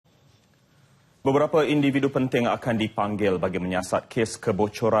Beberapa individu penting akan dipanggil bagi menyiasat kes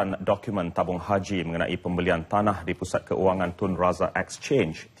kebocoran dokumen Tabung Haji mengenai pembelian tanah di Pusat Kewangan Tun Razak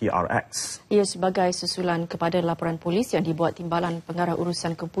Exchange, TRX. Ia sebagai susulan kepada laporan polis yang dibuat Timbalan Pengarah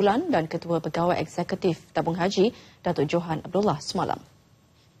Urusan Kumpulan dan Ketua Pegawai Eksekutif Tabung Haji, Datuk Johan Abdullah semalam.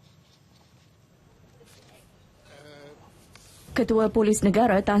 Ketua Polis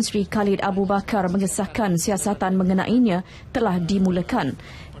Negara Tan Sri Khalid Abu Bakar mengesahkan siasatan mengenainya telah dimulakan.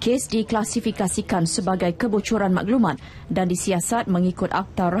 Kes diklasifikasikan sebagai kebocoran maklumat dan disiasat mengikut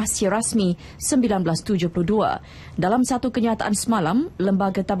Akta Rahsia Rasmi 1972. Dalam satu kenyataan semalam,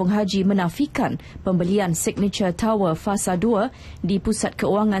 Lembaga Tabung Haji menafikan pembelian Signature Tower Fasa 2 di Pusat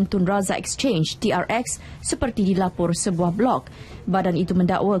Kewangan Tun Razak Exchange, TRX, seperti dilapor sebuah blog. Badan itu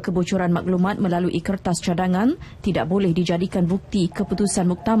mendakwa kebocoran maklumat melalui kertas cadangan tidak boleh dijadikan bukti keputusan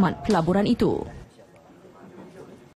muktamad pelaburan itu.